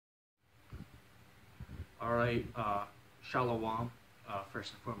All right, Shalom.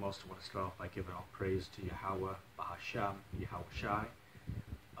 First and foremost, I want to start off by giving all praise to Yahweh, Bahasham, Yahweh Shai.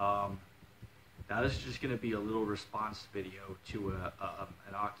 Now this is just going to be a little response video to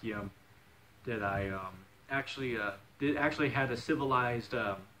an Akim that I actually had a civilized,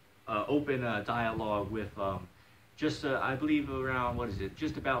 open dialogue with just I believe around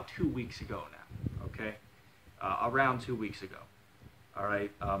just about 2 weeks ago now. Okay, around 2 weeks ago. All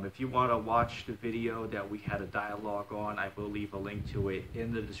right. If you want to watch the video that we had a dialogue on, I will leave a link to it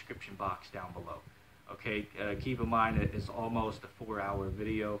in the description box down below. Okay. Keep in mind it's almost a 4-hour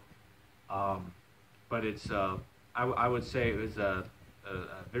video, but it's I would say it was a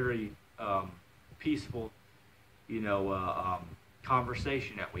very peaceful,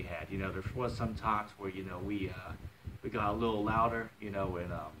 conversation that we had. There was some times where we got a little louder, and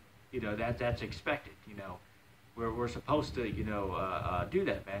that's expected. We're supposed to, do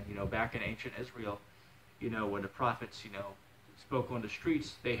that, man. Back in ancient Israel, when the prophets, spoke on the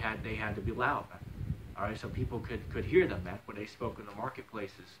streets, they had to be loud, man. All right, so people could hear them, man. When they spoke in the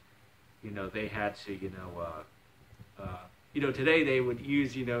marketplaces, they had to, today they would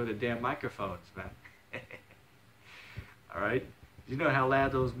use, the damn microphones, man. All right, you know how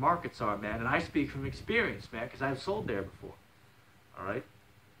loud those markets are, man. And I speak from experience, man, because I've sold there before. All right.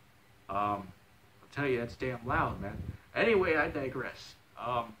 Tell you that's damn loud, man. Anyway, I digress.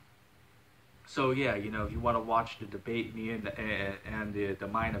 So yeah, if you want to watch the debate me and the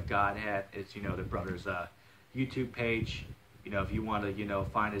Mind of God had, it's the brother's YouTube page. If you want to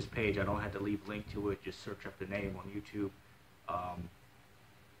find his page, I don't have to leave a link to it. Just search up the name on YouTube.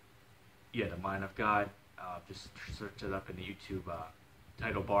 Yeah, the Mind of God. Just search it up in the YouTube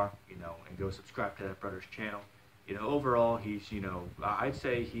title bar, and go subscribe to that brother's channel. Overall, he's I'd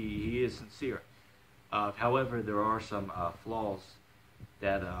say he is sincere. However, there are some flaws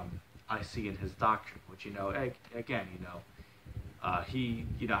that I see in his doctrine, which again, he,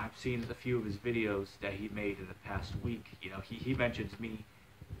 I've seen a few of his videos that he made in the past week. He mentions me,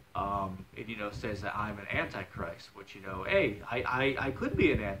 and says that I'm an antichrist, which hey, I could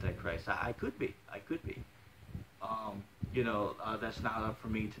be an antichrist. I could be. That's not up for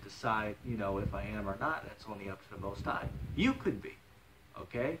me to decide. If I am or not. That's only up to the Most High. You could be,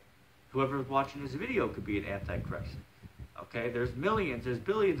 okay. Whoever is watching this video could be an antichrist. Okay, there's billions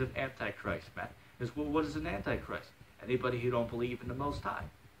of antichrists, man. What is an antichrist? Anybody who don't believe in the Most High.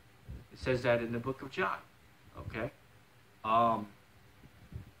 It says that in the book of John. Okay.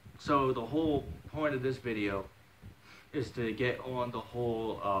 So the whole point of this video is to get on the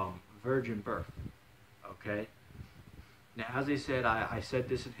whole virgin birth. Okay. Now, as I said, I said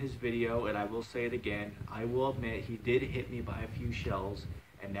this in his video, and I will say it again. I will admit he did hit me by a few shells.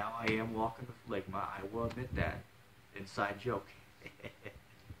 And now I am walking with phlegma. I will admit that. Inside joke.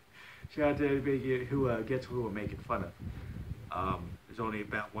 Shout out to anybody who gets who we're making fun of. There's only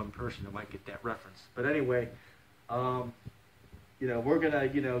about one person who might get that reference. But anyway, we're gonna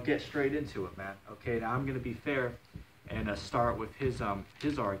get straight into it, man. Okay, now I'm gonna be fair and start with his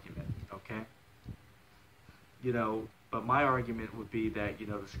argument. Okay. But my argument would be that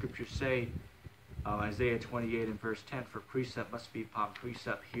the scriptures say. Isaiah 28 and verse 10, for precept must be upon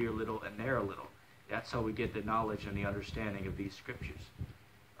precept, here little and there a little. That's how we get the knowledge and the understanding of these scriptures.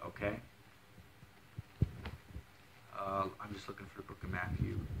 Okay? I'm just looking for the book of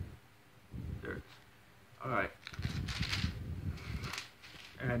Matthew. There it is. Alright.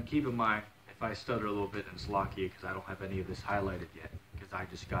 And keep in mind, if I stutter a little bit in Slovakia, because I don't have any of this highlighted yet, because I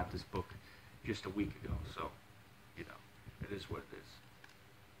just got this book just a week ago. So, it is what it is.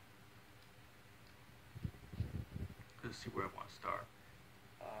 Let's see where I want to start.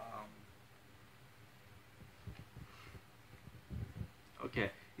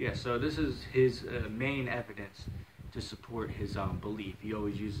 Okay, yeah, so this is his main evidence to support his belief. He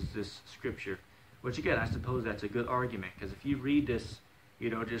always uses this scripture, which again, I suppose that's a good argument, because if you read this,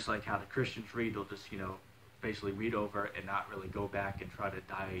 just like how the Christians read, they'll just, basically read over it and not really go back and try to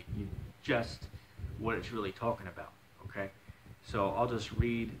digest what it's really talking about, okay? So I'll just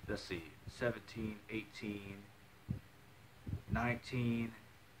read, let's see, 17, 18, 19,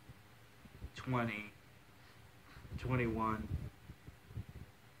 20, 21.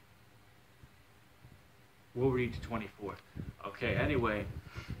 We'll read to 24. Okay, anyway,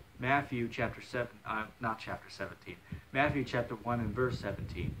 Matthew chapter 7, not chapter 17. Matthew chapter 1 and verse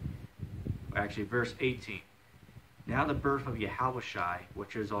 17. Actually, verse 18. Now the birth of Yahushai,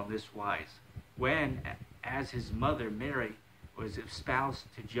 which is on this wise, when, as his mother Mary was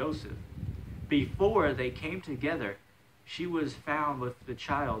espoused to Joseph, before they came together, she was found with the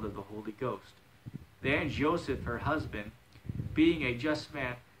child of the Holy Ghost. Then Joseph, her husband, being a just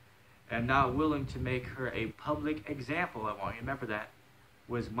man, and not willing to make her a public example, I want you to remember that,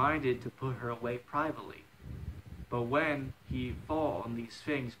 was minded to put her away privately. But when he thought on these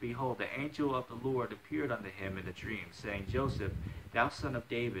things, behold, the angel of the Lord appeared unto him in a dream, saying, Joseph, thou son of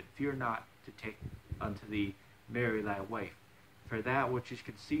David, fear not to take unto thee Mary thy wife, for that which is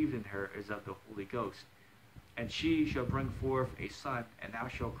conceived in her is of the Holy Ghost. And she shall bring forth a son, and thou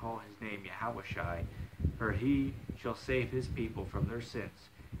shalt call his name Yahushai, for he shall save his people from their sins.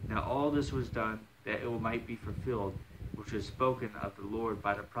 Now all this was done, that it might be fulfilled, which was spoken of the Lord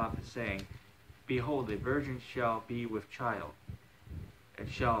by the prophet, saying, Behold, a virgin shall be with child, and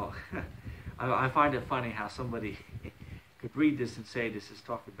shall... I find it funny how somebody could read this and say this is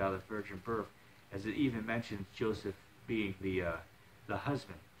talking about a virgin birth, as it even mentions Joseph being the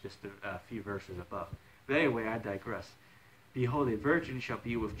husband, just a few verses above. But anyway, I digress. Behold, a virgin shall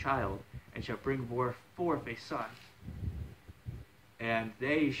be with child, and shall bring forth a son, and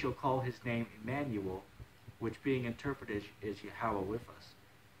they shall call his name Emmanuel, which being interpreted is Yahweh with us.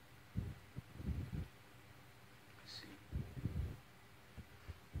 Let's see.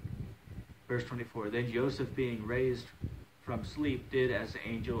 Verse 24, Then Joseph, being raised from sleep, did as the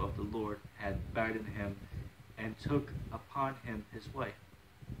angel of the Lord had bidden him, and took upon him his wife,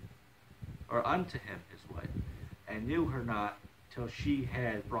 or unto him his wife, and knew her not till she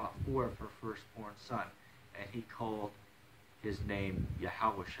had brought forth her firstborn son, and he called his name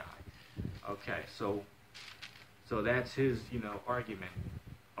Yahushai. Okay, so that's his, argument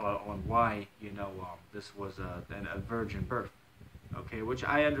on why, this was a virgin birth. Okay, which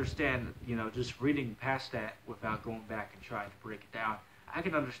I understand, just reading past that without going back and trying to break it down, I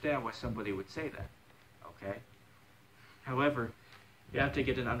can understand why somebody would say that. Okay. However, you have to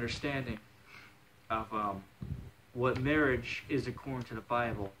get an understanding of what marriage is according to the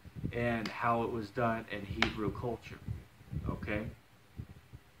Bible and how it was done in Hebrew culture. Okay?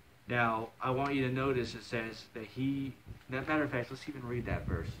 Now, I want you to notice it says that matter of fact, let's even read that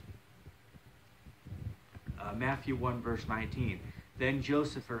verse. Matthew 1, verse 19. Then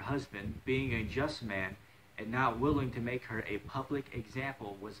Joseph, her husband, being a just man, and not willing to make her a public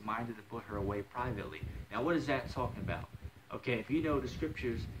example, was minded to put her away privately. Now, what is that talking about? Okay, if you know the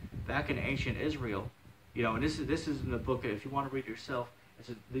scriptures back in ancient Israel, and this is in the book, if you want to read yourself,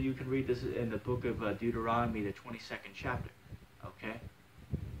 you can read this in the book of Deuteronomy, the 22nd chapter. Okay?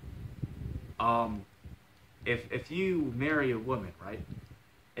 If you marry a woman, right,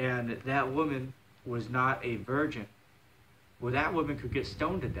 and that woman was not a virgin, well, that woman could get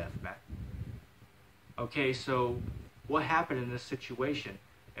stoned to death, man. Okay, so what happened in this situation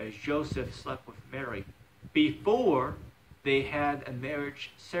is Joseph slept with Mary before they had a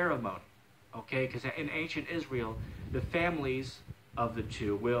marriage ceremony. Okay, because in ancient Israel, the families of the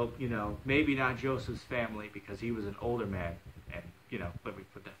two, maybe not Joseph's family because he was an older man, and, let me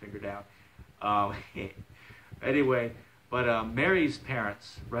put that finger down. Anyway, but Mary's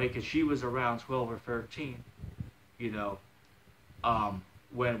parents, right, because she was around 12 or 13,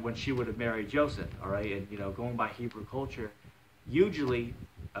 when she would have married Joseph, all right? And, going by Hebrew culture, usually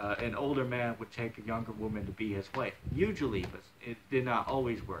an older man would take a younger woman to be his wife. Usually, but it did not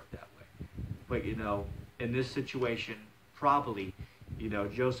always work that way. But, in this situation, probably,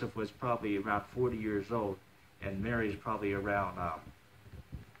 Joseph was probably around 40 years old, and Mary's probably around,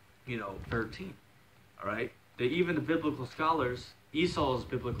 13, all right? Even the biblical scholars, Esau's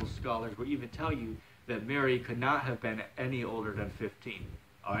biblical scholars, will even tell you that Mary could not have been any older than 15.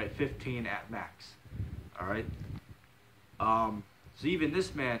 All right, 15 at max. All right. So even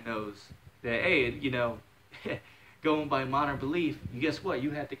this man knows that, hey, going by modern belief, guess what?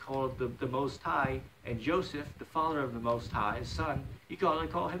 You had to call the Most High, and Joseph, the father of the Most High, his son, you got to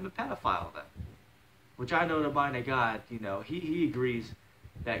call him a pedophile then. Which I know the mind of God, he agrees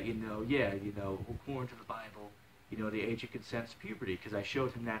that, according to the Bible, the age of consent's puberty, because I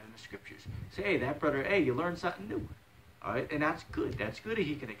showed him that in the scriptures. Say, hey, that brother, you learned something new. All right, and that's good. That's good if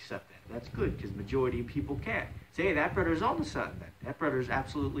he can accept that. That's good, because majority of people can't. Say, hey, that brother's on the sun, then. That brother's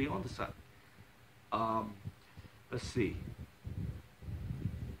absolutely on the sun. Let's see.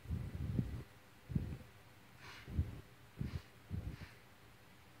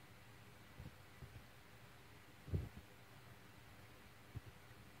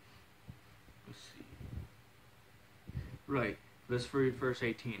 Right. Let's read verse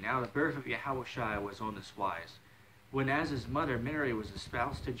 18. Now the birth of Yahushua was on this wise. When as his mother Mary was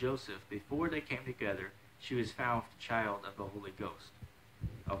espoused to Joseph, before they came together, she was found the child of the Holy Ghost.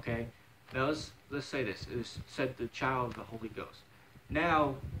 Okay? Now let's say this. It said the child of the Holy Ghost.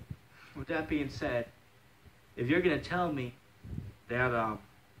 Now, with that being said, if you're going to tell me that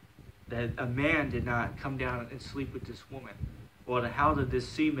that a man did not come down and sleep with this woman, well, how did this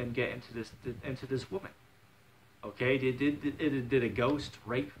semen get into this woman? Okay, did a ghost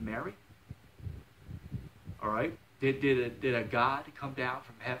rape Mary? All right, did a God come down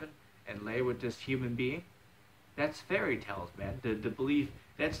from heaven and lay with this human being? That's fairy tales, man. The belief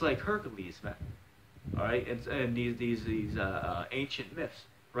that's like Hercules, man. All right, and these ancient myths,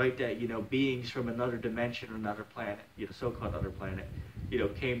 right? That beings from another dimension or another planet, so-called other planet,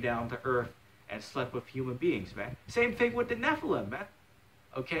 came down to Earth and slept with human beings, man. Same thing with the Nephilim, man.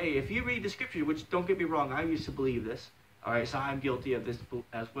 Okay, if you read the scripture, which don't get me wrong, I used to believe this. All right, so I'm guilty of this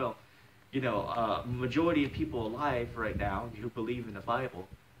as well. Majority of people alive right now who believe in the Bible,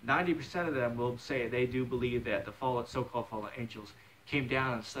 90% of them will say they do believe that the so-called fallen angels came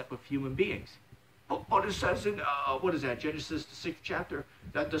down and slept with human beings. But it says in Genesis the 6th chapter,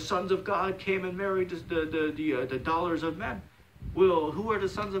 that the sons of God came and married the daughters of men. Well, who are the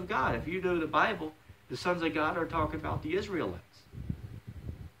sons of God? If you know the Bible, the sons of God are talking about the Israelites.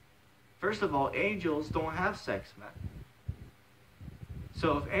 First of all, angels don't have sex, man.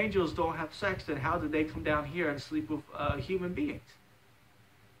 So if angels don't have sex, then how did they come down here and sleep with human beings?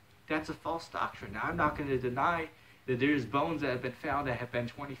 That's a false doctrine. Now, I'm not going to deny that there's bones that have been found that have been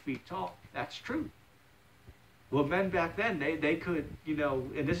 20 feet tall. That's true. Well, men back then, they could,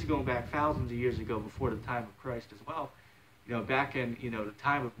 and this is going back thousands of years ago before the time of Christ as well. Back in, the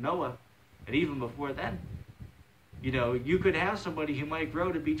time of Noah, and even before then, you could have somebody who might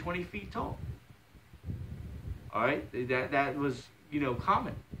grow to be 20 feet tall. All right? That was,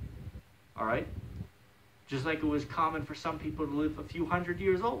 common. All right? Just like it was common for some people to live a few hundred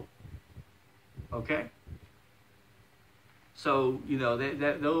years old. Okay? So,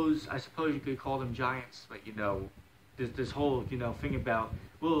 those, I suppose you could call them giants, but, this whole, thing about,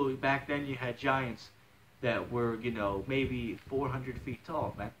 well, back then you had giants that were, maybe 400 feet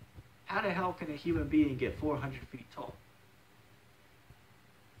tall, man. How the hell can a human being get 400 feet tall?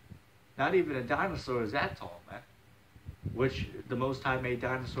 Not even a dinosaur is that tall, man. Which the Most High made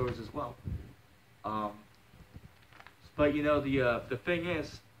dinosaurs as well. But the thing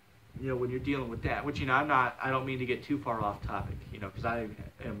is, when you're dealing with that, which I don't mean to get too far off topic, because I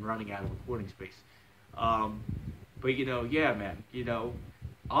am running out of recording space. But yeah, man,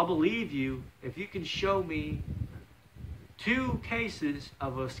 I'll believe you if you can show me 2 cases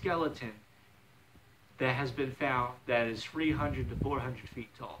of a skeleton that has been found that is 300 to 400 feet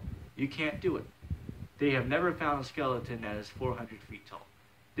tall. You can't do it. They have never found a skeleton that is 400 feet tall.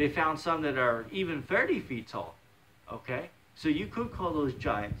 They found some that are even 30 feet tall. Okay? So you could call those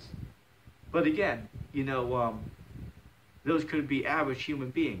giants. But again, those could be average human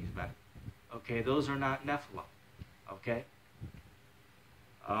beings, man. Okay? Those are not Nephilim. Okay?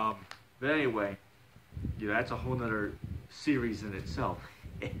 But anyway, that's a whole nother series in itself.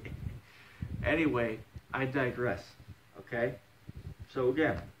 Anyway, I digress. Okay? So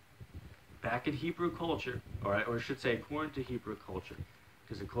again, back in Hebrew culture, all right, or I should say according to Hebrew culture,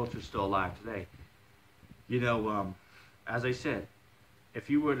 because the culture is still alive today, as I said, if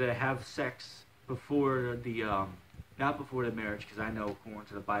you were to have sex before the, not before the marriage, because I know according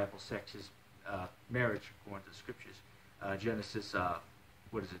to the Bible, sex is marriage according to the scriptures. Genesis,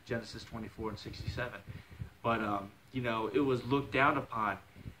 Genesis 24 and 67. But, it was looked down upon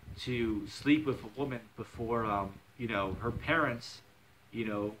to sleep with a woman before, her parents,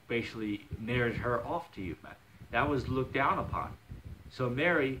 basically married her off to you, man. That was looked down upon. So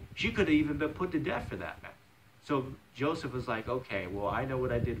Mary, she could have even been put to death for that, man. So Joseph was like, okay, well, I know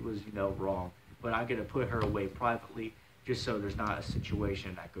what I did was, wrong, but I'm going to put her away privately just so there's not a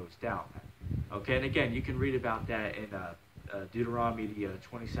situation that goes down, man. Okay, and again, you can read about that in Deuteronomy, the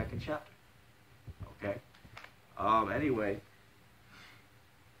 22nd chapter. Okay? Anyway,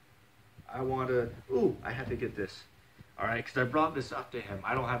 I have to get this. All right, because I brought this up to him.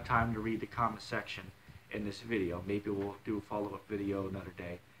 I don't have time to read the comment section in this video. Maybe we'll do a follow-up video another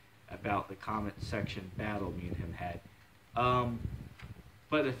day about the comment section battle me and him had.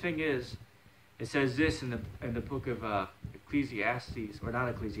 But the thing is, it says this in the book of Ecclesiastes, or not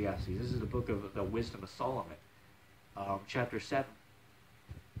Ecclesiastes. This is the book of the Wisdom of Solomon, chapter 7.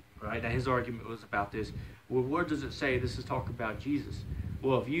 Right? Now his argument was about this. Well, where does it say this is talking about Jesus?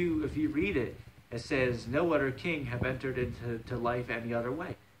 Well, if you read it, it says no other king have entered into life any other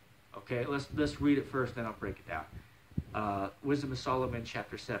way. Okay, let's read it first, then I'll break it down. Wisdom of Solomon,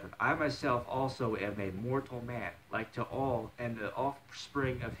 chapter 7. I myself also am a mortal man, like to all, and the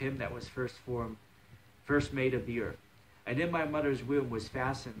offspring of him that was first made of the earth. And in my mother's womb was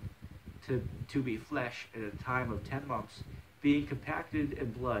fastened to be flesh at a time of 10 months, being compacted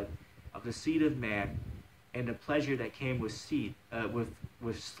in blood of the seed of man, and the pleasure that came with sleep,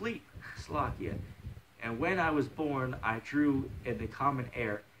 Slakia, And when I was born, I drew in the common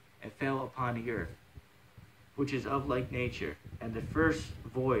air and fell upon the earth, which is of like nature. And the first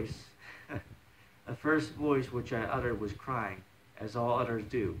voice, the first voice which I uttered was crying, as all others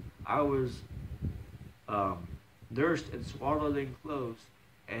do. I was nursed and swaddled in clothes,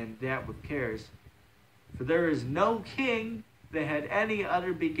 and that with cares. For there is no king that had any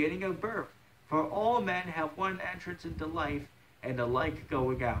other beginning of birth. For all men have one entrance into life, and the like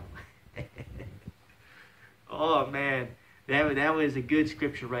going out. Oh man, that was a good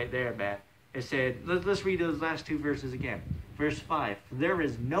scripture right there, man. It said, let's read those last two verses again. Verse 5, for there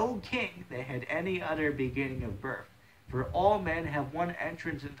is no king that had any other beginning of birth. For all men have one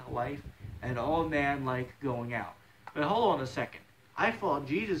entrance into life, and all men like going out. But hold on a second. I thought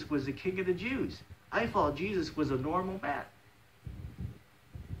Jesus was the king of the Jews. I thought Jesus was a normal man.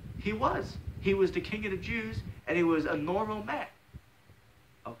 He was. He was the king of the Jews, and he was a normal man.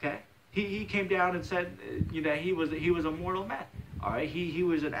 Okay? He came down and said, he was a mortal man. All right? He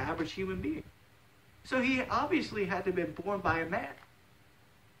was an average human being. So he obviously had to have been born by a man.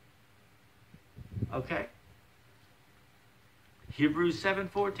 Okay? Hebrews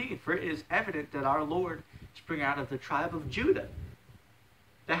 7:14, for it is evident that our Lord sprang out of the tribe of Judah.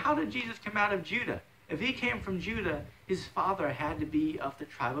 Now, how did Jesus come out of Judah? If he came from Judah, his father had to be of the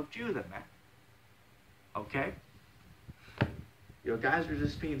tribe of Judah, man. Okay? Guys are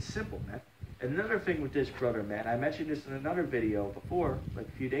just being simple, man. And another thing with this brother, man, I mentioned this in another video before, like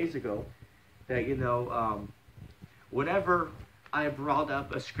a few days ago, that, whenever I brought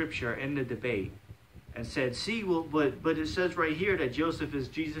up a scripture in the debate and said, see, well, but it says right here that Joseph is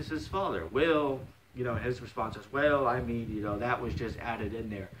Jesus' father. Well, his response is, well, I mean, that was just added in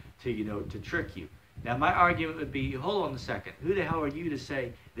there to trick you. Now, my argument would be, hold on a second. Who the hell are you to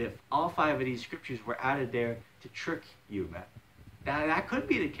say that all 5 of these scriptures were added there to trick you, man? That could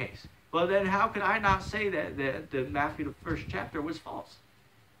be the case. Well, then how could I not say that Matthew, the first chapter, was false?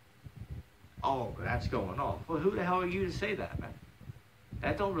 Oh, that's going on. Well, who the hell are you to say that, man?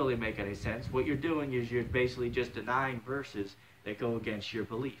 That don't really make any sense. What you're doing is you're basically just denying verses that go against your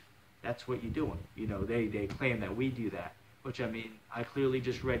belief. That's what you're doing. They claim that we do that, which, I mean, I clearly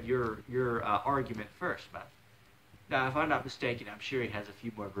just read your argument first, man. Now, if I'm not mistaken, I'm sure he has a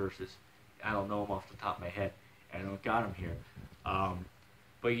few more verses. I don't know them off the top of my head. I don't got them here.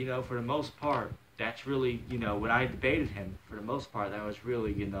 But, for the most part, that's really, when I debated him, for the most part, that was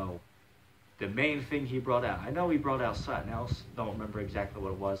really, the main thing he brought out. I know he brought out something else. Don't remember exactly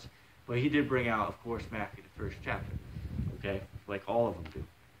what it was. But he did bring out, of course, Matthew, the first chapter. Okay? Like all of them do.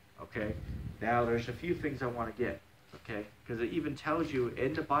 Okay? Now, there's a few things I want to get. Okay? Because it even tells you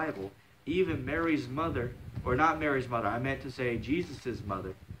in the Bible, even Mary's mother, or not Mary's mother, I meant to say Jesus'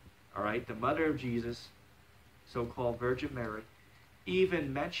 mother. All right? The mother of Jesus, so-called Virgin Mary,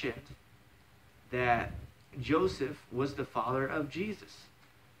 even mentioned that Joseph was the father of Jesus.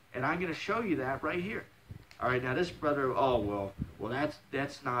 And I'm going to show you that right here. All right, now this brother, well,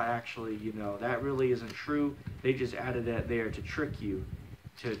 that's not actually, that really isn't true. They just added that there to trick you,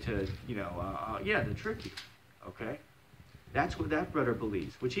 to trick you, okay? That's what that brother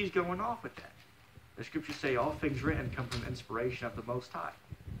believes, which he's going off with that. The scriptures say all things written come from inspiration of the Most High,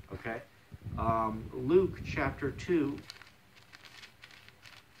 okay? Luke chapter 2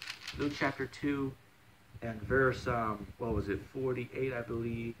 and verse, 48, I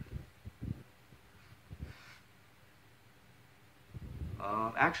believe.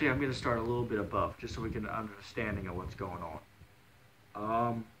 Actually, I'm going to start a little bit above, just so we get an understanding of what's going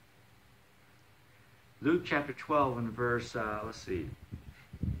on. Luke chapter 12 and verse,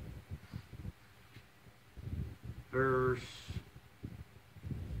 verse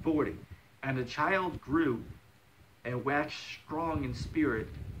 40. And the child grew and waxed strong in spirit,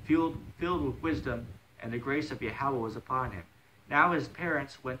 filled with wisdom, and the grace of Yahweh was upon him. Now his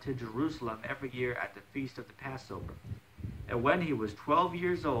parents went to Jerusalem every year at the feast of the Passover. And when he was 12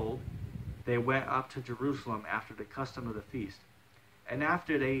 years old, they went up to Jerusalem after the custom of the feast. And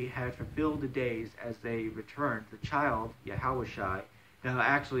after they had fulfilled the days as they returned, the child, Yahushai, now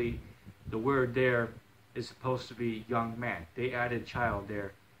actually the word there is supposed to be young man. They added child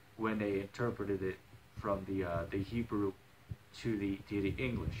there when they interpreted it from the Hebrew to the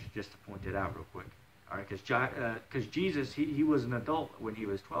English, just to point it out real quick. All right, because Jesus, he was an adult when he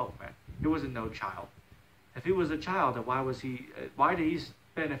was 12, man. He wasn't no child. If he was a child, then why did he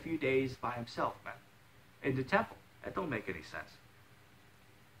spend a few days by himself, man, in the temple? That don't make any sense.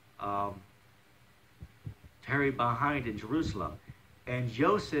 Tarried behind in Jerusalem, and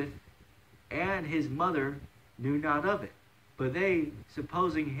Joseph and his mother knew not of it, but they,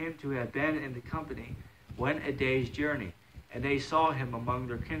 supposing him to have been in the company, went a day's journey, and they saw him among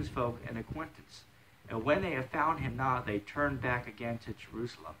their kinsfolk and acquaintance. And when they had found him not, they turned back again to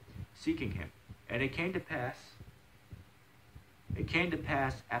Jerusalem, seeking him. And it came to pass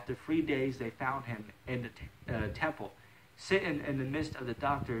after 3 days they found him in the temple, sitting in the midst of the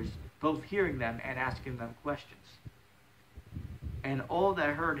doctors, both hearing them and asking them questions. And all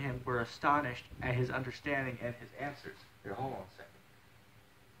that heard him were astonished at his understanding and his answers. Here, hold on a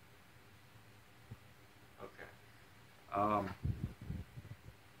second. Okay.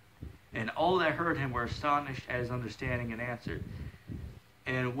 And all that heard him were astonished at his understanding and answered.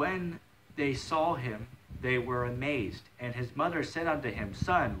 And when they saw him, they were amazed. And his mother said unto him,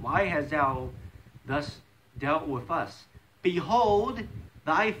 Son, why hast thou thus dealt with us? Behold,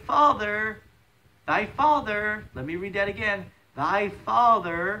 thy father, let me read that again. Thy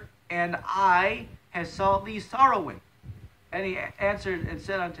father and I have sought thee sorrowing. And he answered and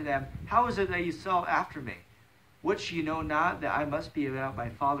said unto them, How is it that ye sought after me? Which ye know not that I must be about my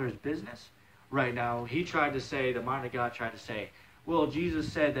father's business? Right now, he tried to say, the mind of God tried to say, well,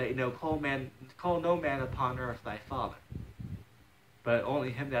 Jesus said that, call no man upon earth thy father, but only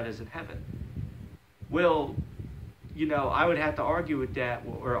him that is in heaven. Well, I would have to argue with that,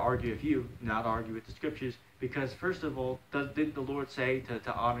 or argue with you, not argue with the scriptures, because first of all, didn't the Lord say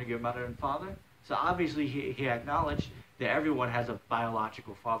to honor your mother and father? So obviously he acknowledged that everyone has a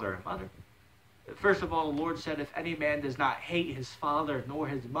biological father and mother. First of all, the Lord said, if any man does not hate his father nor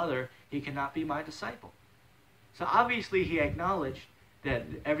his mother, he cannot be my disciple. So obviously he acknowledged that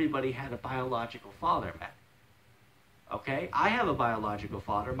everybody had a biological father, Matt. Okay? I have a biological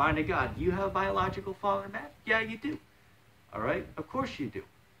father. Mind of God, you have a biological father, Matt? Yeah, you do. All right? Of course you do.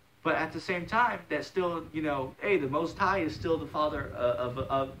 But at the same time, that's still, hey, the Most High is still the father of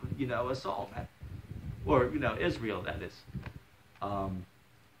us all, Matt. Or, Israel, that is.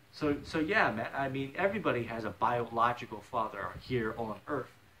 So yeah, man, I mean, everybody has a biological father here on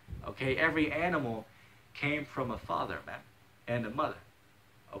earth. Okay? Every animal came from a father, man, and a mother.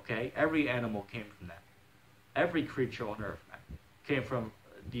 Okay? Every animal came from that. Every creature on earth, man, came from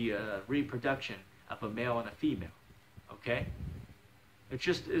the reproduction of a male and a female. Okay?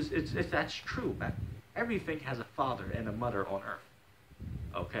 That's true, man. Everything has a father and a mother on earth.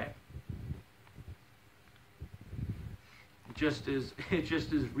 Okay? It just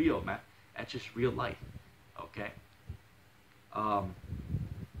is real, man. That's just real life. Okay?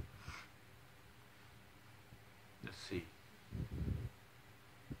 Let's see.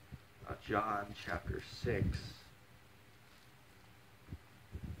 John chapter 6.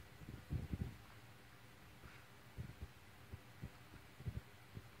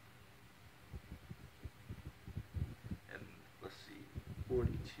 And let's see,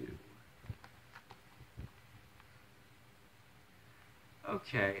 42.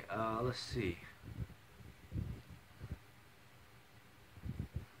 Okay, let's see.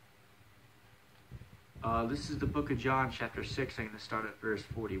 This is the book of John, chapter 6. I'm going to start at verse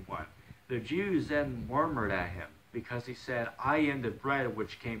 41. The Jews then murmured at him, because he said, I am the bread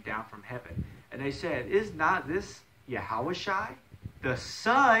which came down from heaven. And they said, Is not this Yahushai, the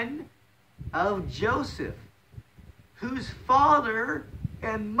son of Joseph, whose father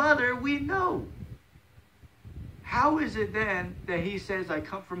and mother we know? How is it then that he says, I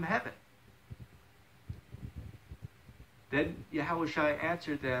come from heaven? Then Yahushua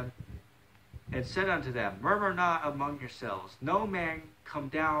answered them and said unto them, Murmur not among yourselves. No man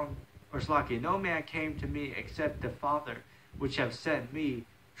no man came to me except the Father which have sent me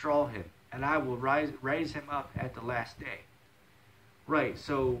draw him, and I will raise him up at the last day. Right,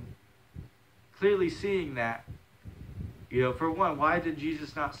 so clearly seeing that, for one, why did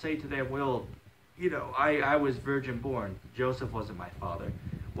Jesus not say to them, well, I was virgin born. Joseph wasn't my father.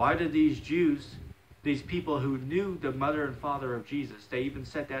 Why did these Jews, these people who knew the mother and father of Jesus, they even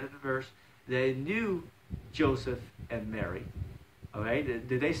said that in the verse, they knew Joseph and Mary. Okay,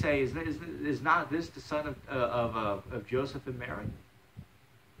 did they say, is not this the son of Joseph and Mary?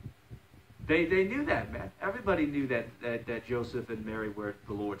 They knew that, man. Everybody knew that Joseph and Mary were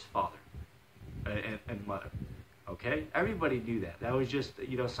the Lord's father and mother. Okay, everybody knew that. That was just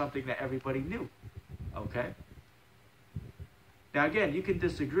something that everybody knew. Okay. Now again, you can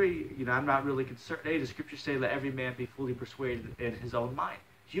disagree. I'm not really concerned. Hey, the scriptures say, "Let every man be fully persuaded in his own mind."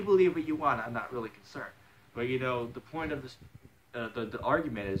 If you believe what you want, I'm not really concerned. But the point of this, the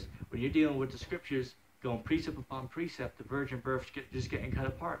argument is when you're dealing with the scriptures, going precept upon precept, the virgin birth just getting cut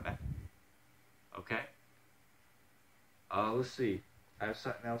apart, man. Okay. Let's see. I have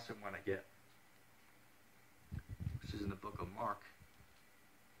something else I want to get. This is in the book of Mark.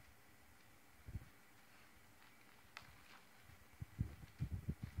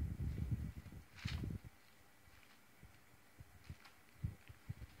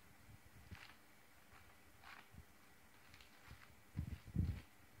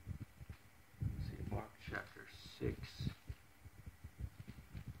 6.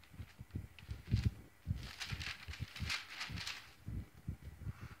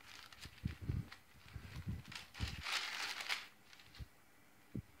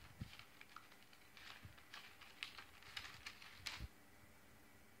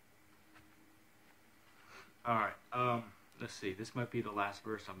 All right. Let's see. This might be the last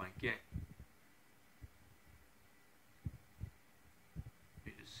verse I might get. Let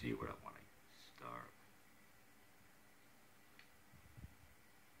me just see where I want to start.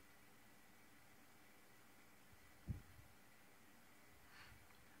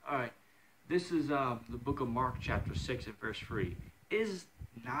 All right. This is the book of Mark, chapter 6 and verse 3. Is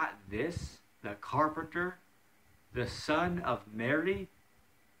not this the carpenter, the son of Mary,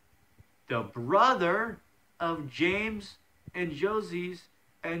 the brother of James and Joses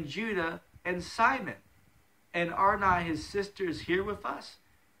and Judah and Simon? And are not his sisters here with us?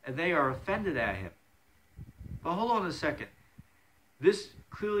 And they are offended at him. But hold on a second. This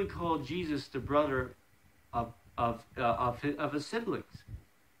clearly called Jesus the brother of his siblings.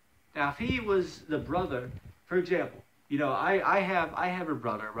 Now, if he was the brother, for example, I have a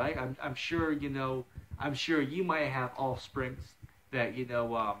brother, right? I'm sure I'm sure you might have offsprings that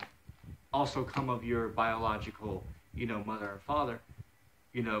also come of your biological mother and father,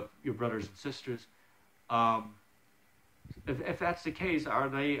 your brothers and sisters. If that's the case, are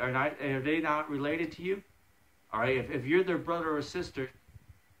they not related to you? All right, if you're their brother or sister,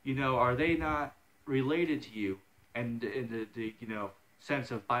 are they not related to you? And in the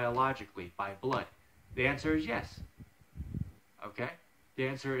sense of biologically, by blood, the answer is yes. Okay, the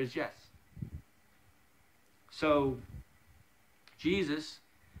answer is yes. So Jesus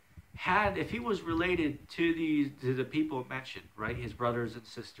had, if he was related to the people mentioned, right, his brothers and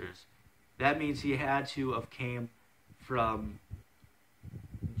sisters, that means he had to have came from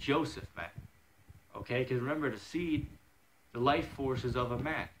Joseph, man. Okay, because remember, the seed, the life force is of a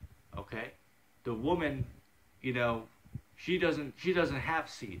man. Okay, the woman, she doesn't have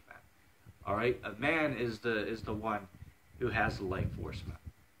seed, man. All right, a man is the one who has the life force, man.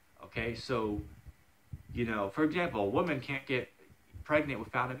 Okay, so for example, a woman can't get pregnant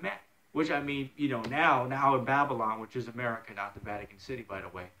without a man. Which, I mean, now in Babylon, which is America, not the Vatican City, by the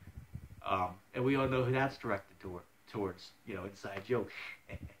way, and we all know who that's directed towards, inside joke.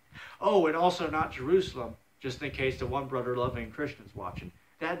 Oh, and also not Jerusalem, just in case the one brother loving Christian's watching.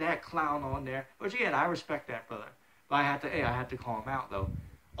 That clown on there, which again, I respect that brother, but I had to call him out though.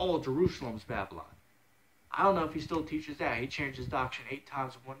 Oh, Jerusalem's Babylon. I don't know if he still teaches that. He changed his doctrine 8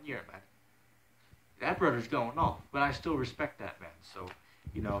 times in 1 year, man. That brother's going off, but I still respect that man. So,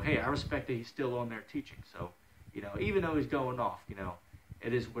 hey, I respect that he's still on there teaching. So, even though he's going off,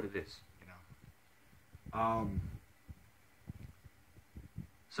 it is what it is.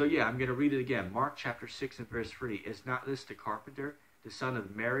 So yeah, I'm going to read it again. Mark chapter 6 and verse 3. Is not this the carpenter, the son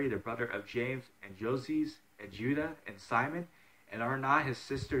of Mary, the brother of James and Joses and Judah and Simon? And are not his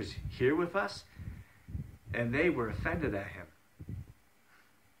sisters here with us? And they were offended at him.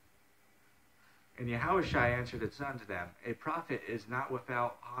 And Yahushua answered and said unto them, A prophet is not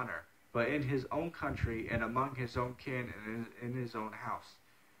without honor, but in his own country and among his own kin and in his own house.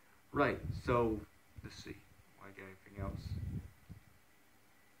 Right, so, let's see. Want to get anything else?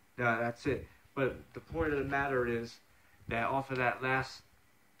 No, that's it. But the point of the matter is that off of that last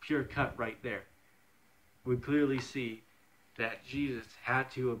pure cut right there, we clearly see that Jesus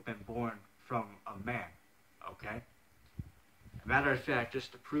had to have been born from a man. Okay? Matter of fact,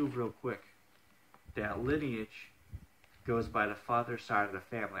 just to prove real quick, that lineage goes by the father's side of the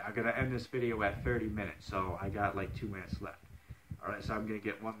family. I'm going to end this video at 30 minutes, so I got like 2 minutes left. Alright, so I'm going to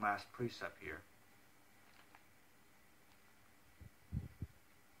get one last precept here.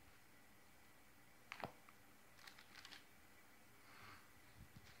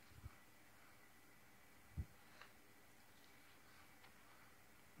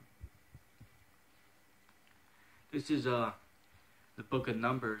 This is the book of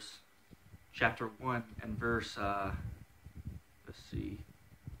Numbers, chapter 1 and verse, let's see.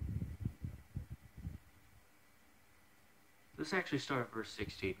 Let's actually start at verse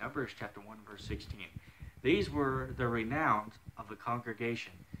 16. Numbers chapter 1, verse 16. These were the renowned of the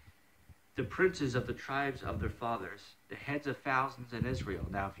congregation, the princes of the tribes of their fathers, the heads of thousands in Israel.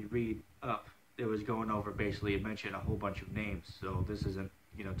 Now, if you read up, it was going over basically, it mentioned a whole bunch of names, so this isn't,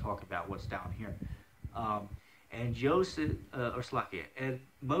 talk about what's down here. And and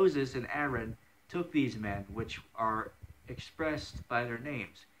Moses and Aaron took these men, which are expressed by their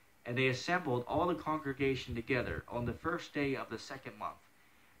names, and they assembled all the congregation together on the first day of the 2nd month.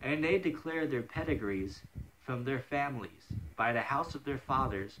 And they declared their pedigrees from their families by the house of their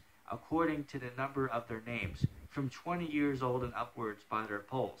fathers according to the number of their names, from 20 years old and upwards by their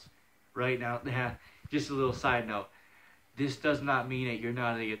polls. Right now, just a little side note. This does not mean that you're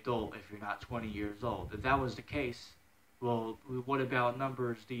not an adult if you're not 20 years old. If that was the case, well, what about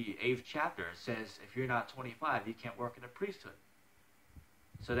Numbers, the 8th chapter? It says if you're not 25, you can't work in the priesthood.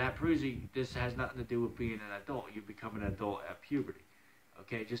 So that proves this has nothing to do with being an adult. You become an adult at puberty.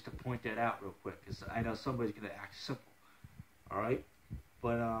 Okay, just to point that out real quick, because I know somebody's going to act simple. All right?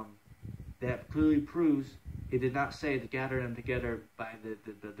 But that clearly proves it did not say to gather them together by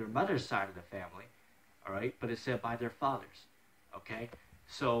their mother's side of the family. All right? But it said by their fathers. Okay?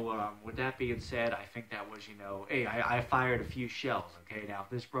 So with that being said, I think that was, hey, I fired a few shells. Okay? Now, if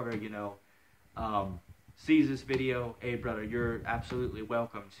this brother, sees this video, hey, brother, you're absolutely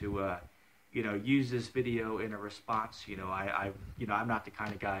welcome to, use this video in a response. I'm not the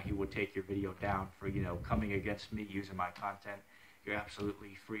kind of guy who would take your video down for, coming against me using my content. You're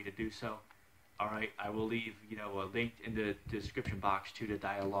absolutely free to do so. All right, I will leave, a link in the description box to the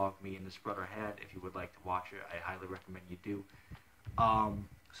dialogue me and this brother had. If you would like to watch it, I highly recommend you do.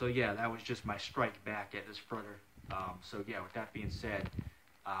 So yeah, that was just my strike back at this brother. So yeah, with that being said,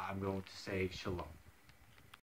 I'm going to say shalom.